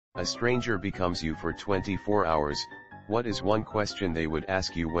A stranger becomes you for 24 hours, what is one question they would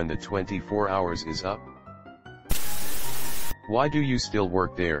ask you when the 24 hours is up? Why do you still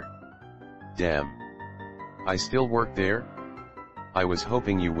work there? Damn. I still work there? I was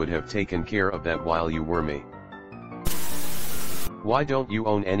hoping you would have taken care of that while you were me. Why don't you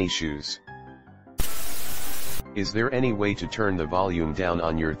own any shoes? Is there any way to turn the volume down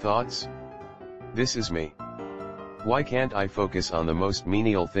on your thoughts? This is me. Why can't I focus on the most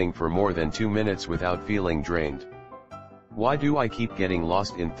menial thing for more than 2 minutes without feeling drained? Why do I keep getting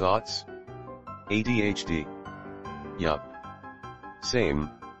lost in thoughts? ADHD. Yup. Same,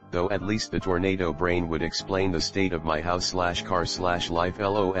 though at least the tornado brain would explain the state of my house/car/life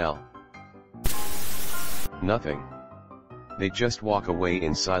lol. Nothing. They just walk away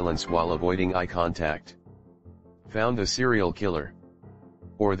in silence while avoiding eye contact. Found the serial killer.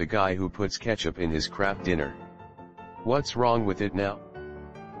 Or the guy who puts ketchup in his crap dinner. What's wrong with it now?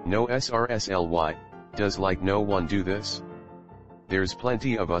 No SRSLY, does like no one do this? There's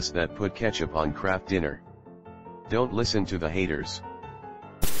plenty of us that put ketchup on crap dinner. Don't listen to the haters.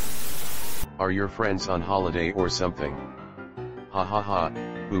 Are your friends on holiday or something? Ha ha ha,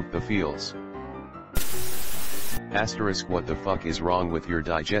 poop the feels. Asterisk, what the fuck is wrong with your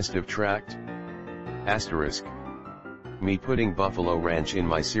digestive tract? Asterisk. Me putting buffalo ranch in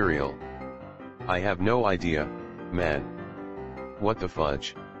my cereal. I have no idea, man. What the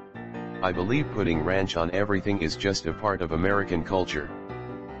fudge? I believe putting ranch on everything is just a part of American culture.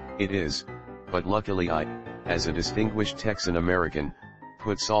 It is, but luckily I, as a distinguished Texan American,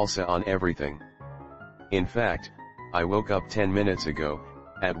 put salsa on everything. In fact, I woke up 10 minutes ago,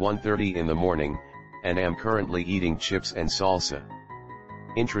 at 1:30 in the morning, and am currently eating chips and salsa.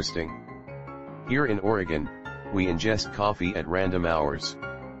 Interesting. Here in Oregon, we ingest coffee at random hours.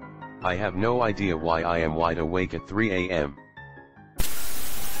 I have no idea why I am wide awake at 3 a.m.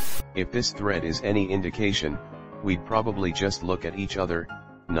 If this thread is any indication, we'd probably just look at each other,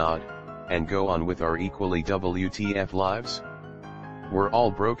 nod, and go on with our equally WTF lives. We're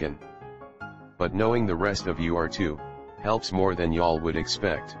all broken. But knowing the rest of you are too, helps more than y'all would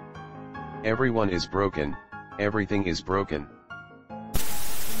expect. Everyone is broken, everything is broken.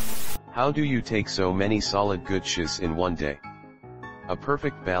 How do you take so many solid good shits in one day? A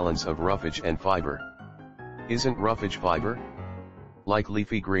perfect balance of roughage and fiber. Isn't roughage fiber? Like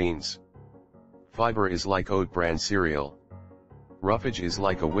leafy greens. Fiber is like oat bran cereal. Roughage is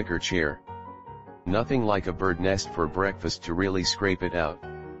like a wicker chair. Nothing like a bird nest for breakfast to really scrape it out.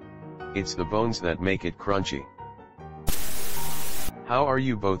 It's the bones that make it crunchy. How are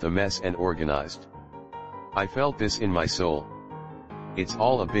you both a mess and organized? I felt this in my soul. It's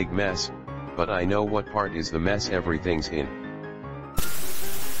all a big mess, but I know what part is the mess everything's in.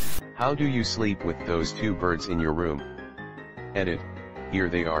 How do you sleep with those 2 birds in your room? Edit, here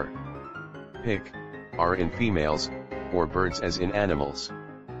they are. Pick, are in females, or birds as in animals.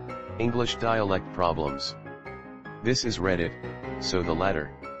 English dialect problems. This is Reddit, so the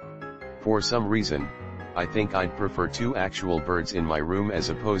latter. For some reason, I think I'd prefer 2 actual birds in my room as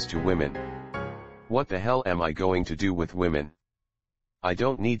opposed to women. What the hell am I going to do with women? I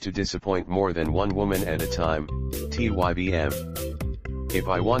don't need to disappoint more than 1 woman at a time, TYBM. If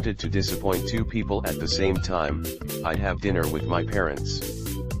I wanted to disappoint 2 people at the same time, I'd have dinner with my parents.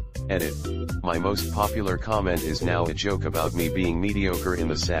 Edit, my most popular comment is now a joke about me being mediocre in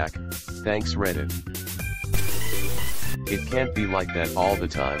the sack, thanks Reddit. It can't be like that all the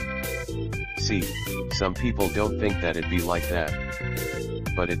time. See, some people don't think that it be like that.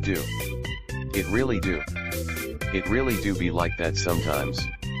 But it do. It really do. It really do be like that sometimes.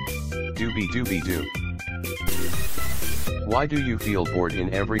 Doobie do. Why do you feel bored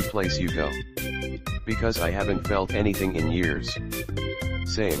in every place you go? Because I haven't felt anything in years.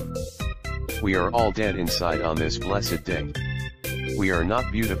 Same. We are all dead inside on this blessed day. We are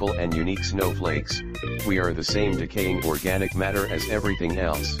not beautiful and unique snowflakes, we are the same decaying organic matter as everything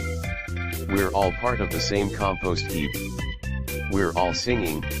else. We're all part of the same compost heap. We're all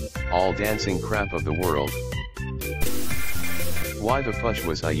singing, all dancing crap of the world. Why the fudge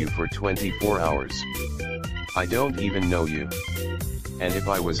was I you for 24 hours? I don't even know you. And if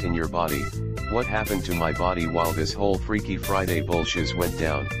I was in your body, what happened to my body while this whole Freaky Friday bullshit went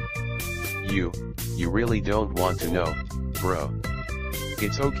down? You really don't want to know, bro.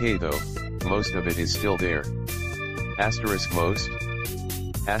 It's okay though, most of it is still there. Asterisk most?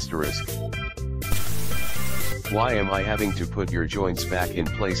 Asterisk. Why am I having to put your joints back in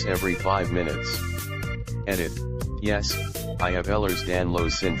place every 5 minutes? Edit, yes, I have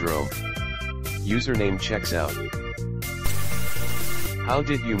Ehlers-Danlos syndrome. Username checks out. How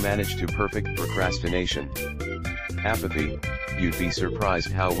did you manage to perfect procrastination? Apathy, you'd be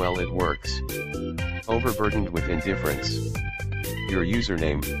surprised how well it works. Overburdened with indifference. Your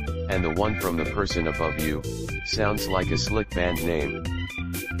username, and the one from the person above you, sounds like a slick band name.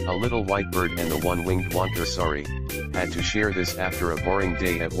 A little white bird and the one winged wonker, sorry, had to share this after a boring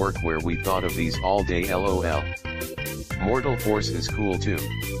day at work where we thought of these all day lol. Mortal Force is cool too.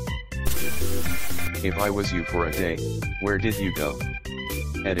 If I was you for a day, where did you go?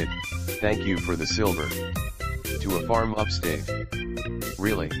 Edit, thank you for the silver. To a farm upstate.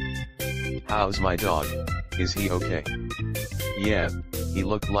 Really? How's my dog, is he okay? Yeah, he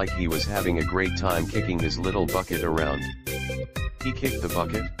looked like he was having a great time kicking his little bucket around. He kicked the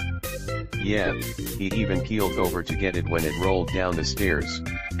bucket? Yeah, he even keeled over to get it when it rolled down the stairs.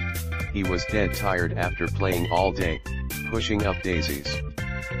 He was dead tired after playing all day, pushing up daisies.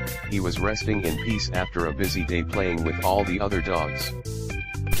 He was resting in peace after a busy day playing with all the other dogs.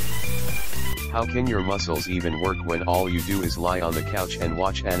 How can your muscles even work when all you do is lie on the couch and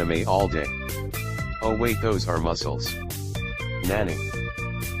watch anime all day? Oh wait, those are muscles. Nanny.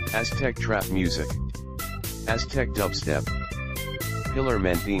 Aztec trap music. Aztec dubstep. Pillar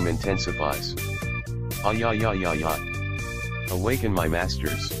Men theme intensifies. Ah ya ya ya ya. Awaken my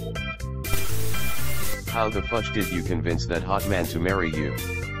masters. How the fudge did you convince that hot man to marry you?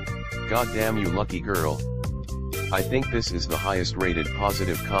 God damn you lucky girl. I think this is the highest rated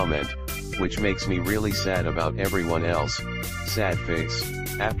positive comment, which makes me really sad about everyone else. Sad face.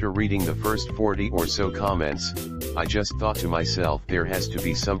 After reading the first 40 or so comments, I just thought to myself there has to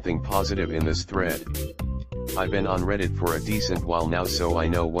be something positive in this thread. I've been on Reddit for a decent while now, so I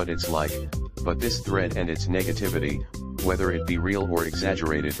know what it's like, but this thread and its negativity, whether it be real or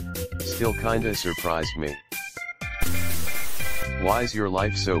exaggerated, still kinda surprised me. Why's your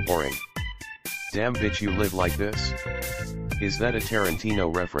life so boring? Damn bitch, you live like this? Is that a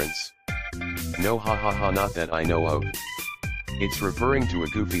Tarantino reference? No, hahaha, not that I know of. It's referring to a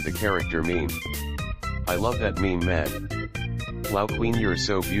Goofy the character meme. I love that meme, man. Wow queen, you're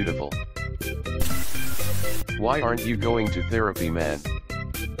so beautiful. Why aren't you going to therapy, man?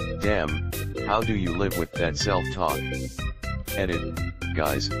 Damn, how do you live with that self-talk? Edit,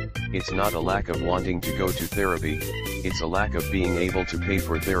 guys, it's not a lack of wanting to go to therapy, it's a lack of being able to pay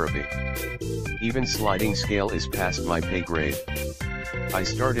for therapy. Even sliding scale is past my pay grade. I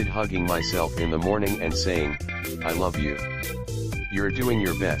started hugging myself in the morning and saying, I love you. You're doing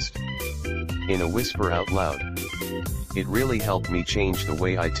your best. In a whisper out loud. It really helped me change the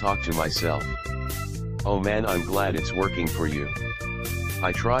way I talk to myself. Oh man, I'm glad it's working for you.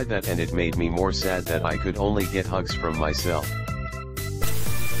 I tried that and it made me more sad that I could only get hugs from myself.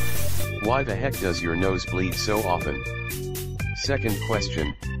 Why the heck does your nose bleed so often? Second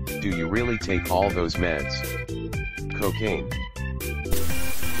question, do you really take all those meds? Cocaine.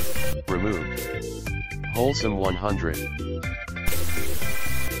 Removed. Wholesome 100.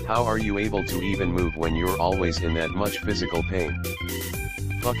 How are you able to even move when you're always in that much physical pain?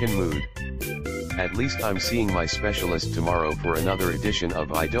 Fucking mood. At least I'm seeing my specialist tomorrow for another edition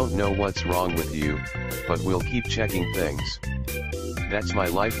of I don't know what's wrong with you, but we'll keep checking things. That's my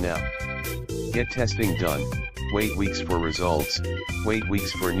life now. Get testing done, wait weeks for results, wait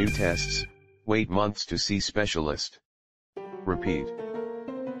weeks for new tests, wait months to see specialist. Repeat.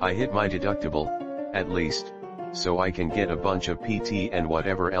 I hit my deductible, at least, so I can get a bunch of PT and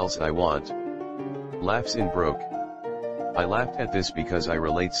whatever else I want. Laughs in broke. I laughed at this because I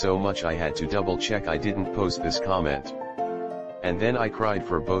relate so much I had to double check I didn't post this comment. And then I cried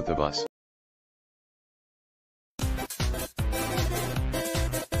for both of us.